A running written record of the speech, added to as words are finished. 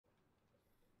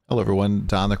Hello everyone,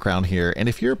 DonTheCrown here, and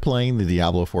if you're playing the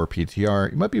Diablo 4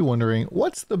 PTR, you might be wondering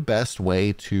what's the best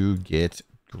way to get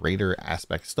greater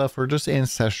aspect stuff or just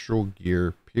ancestral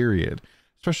gear, period.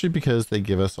 Especially because they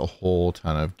give us a whole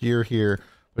ton of gear here.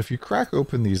 But if you crack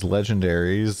open these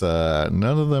legendaries,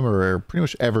 none of them are pretty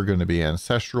much ever going to be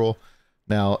ancestral.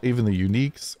 Now, even the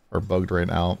uniques are bugged right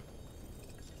now,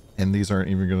 and these aren't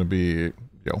even going to be,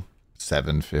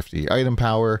 750 item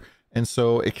power. And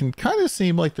so it can kind of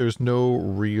seem like there's no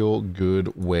real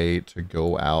good way to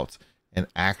go out and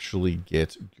actually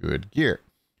get good gear.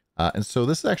 And so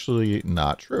this is actually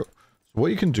not true. So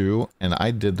what you can do, and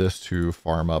I did this to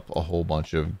farm up a whole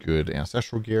bunch of good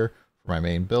ancestral gear for my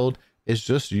main build, is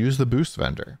just use the boost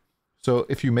vendor. So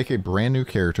if you make a brand new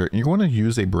character, and you want to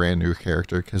use a brand new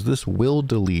character because this will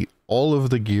delete all of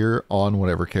the gear on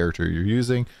whatever character you're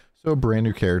using. So a brand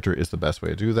new character is the best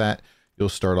way to do that. You'll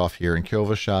start off here in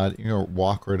Kilvashad. You're going to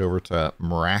walk right over to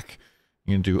Marak.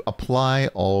 You can do apply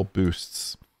all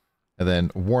boosts. And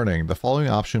then warning, the following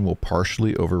option will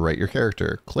partially overwrite your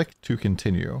character. Click to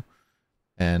continue.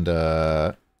 And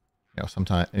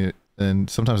sometimes it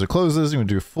closes. You can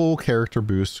do full character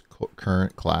boost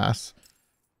current class.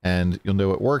 And you'll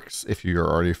know it works if you're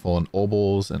already full on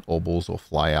obols, and obols will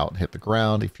fly out and hit the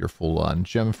ground. If you're full on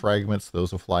gem fragments,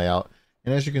 those will fly out.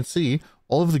 And as you can see,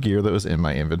 all of the gear that was in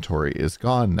my inventory is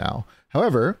gone now.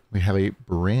 However, we have a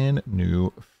brand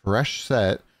new, fresh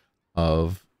set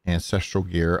of ancestral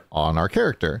gear on our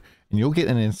character. And you'll get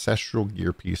an ancestral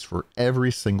gear piece for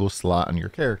every single slot on your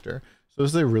character. So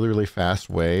this is a really, really fast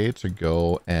way to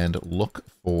go and look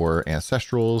for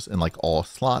ancestrals in like all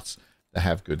slots that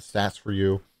have good stats for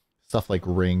you. Stuff like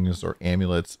rings or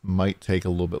amulets might take a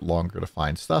little bit longer to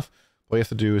find stuff. What you have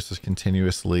to do is just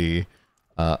continuously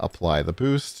apply the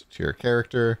boost to your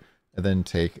character, and then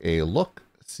take a look,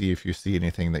 see if you see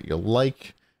anything that you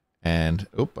like. And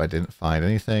I didn't find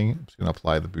anything. I'm just going to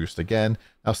apply the boost again.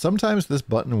 Now, sometimes this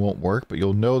button won't work, but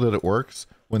you'll know that it works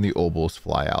when the obols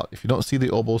fly out. If you don't see the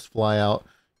obols fly out,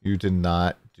 you did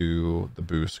not do the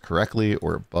boost correctly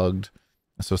or bugged.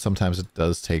 So sometimes it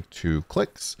does take 2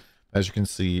 clicks. As you can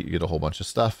see, you get a whole bunch of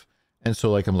stuff. And so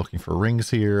like I'm looking for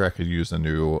rings here. I could use a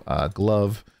new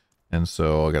glove. And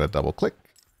so I got to double click.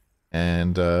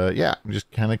 And yeah, just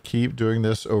kind of keep doing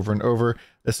this over and over.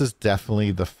 This is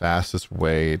definitely the fastest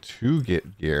way to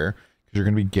get gear, because you're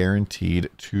going to be guaranteed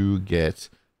to get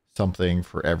something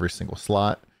for every single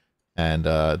slot. And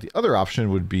the other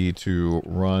option would be to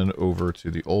run over to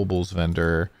the obols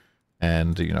vendor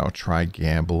and, try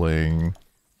gambling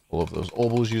all of those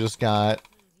obols you just got.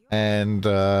 And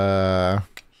yeah,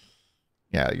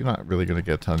 you're not really going to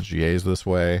get a ton of GAs this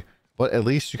way, but at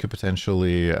least you could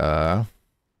potentially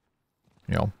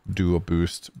do a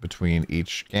boost between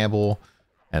each gamble,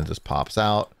 and it just pops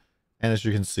out. And as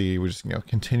you can see, we just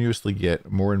continuously get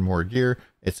more and more gear.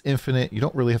 It's infinite. You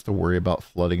don't really have to worry about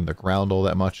flooding the ground all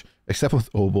that much, except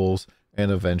with obols and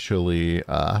eventually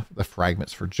the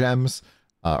fragments for gems.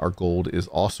 Our gold is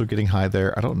also getting high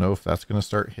there. I don't know if that's going to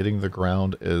start hitting the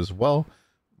ground as well.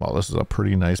 Well, this is a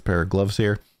pretty nice pair of gloves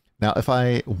here. Now, if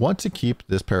I want to keep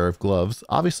this pair of gloves,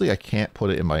 obviously I can't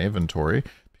put it in my inventory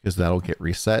because that'll get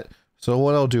reset. So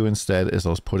what I'll do instead is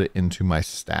I'll put it into my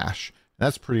stash. And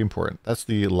that's pretty important. That's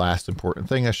the last important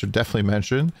thing I should definitely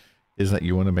mention, is that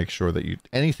you want to make sure that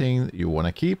anything that you want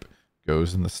to keep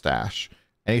goes in the stash.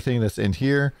 Anything that's in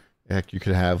here, heck, you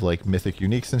could have like mythic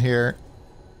uniques in here,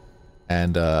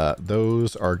 and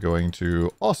those are going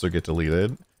to also get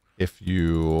deleted if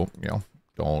you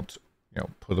don't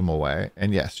put them away.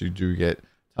 And yes, you do get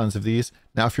tons of these.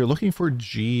 Now, if you're looking for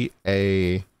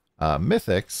GA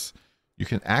mythics, you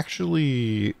can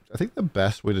actually, I think the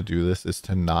best way to do this is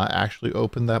to not actually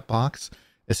open that box.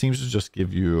 It seems to just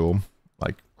give you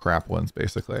like crap ones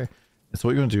basically. And so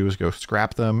what you're going to do is go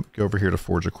scrap them, go over here to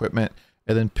forge equipment,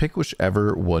 and then pick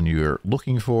whichever one you're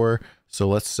looking for. So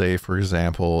let's say, for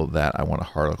example, that I want a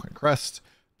Harlequin crest.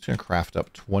 I'm just going to craft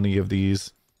up 20 of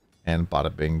these, and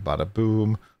bada bing, bada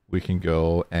boom. We can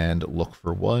go and look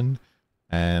for one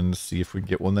and see if we can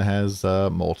get one that has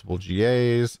multiple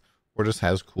GAs, or just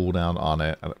has cooldown on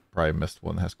it. I probably missed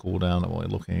one that has cooldown. I'm only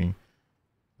looking.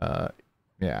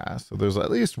 Yeah, so there's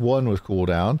at least one with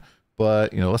cooldown.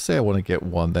 But, let's say I want to get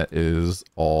one that is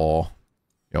all,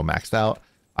 maxed out.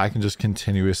 I can just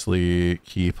continuously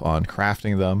keep on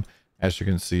crafting them. As you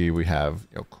can see, we have,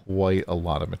 quite a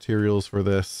lot of materials for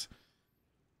this.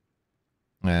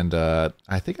 And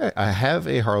I think I have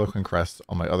a Harlequin crest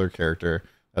on my other character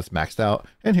that's maxed out.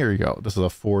 And here you go. This is a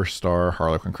 4-star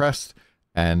Harlequin crest,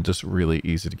 and just really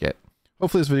easy to get.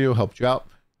 Hopefully this video helped you out.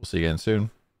 We'll see you again soon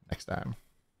next time.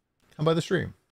 Come by the stream.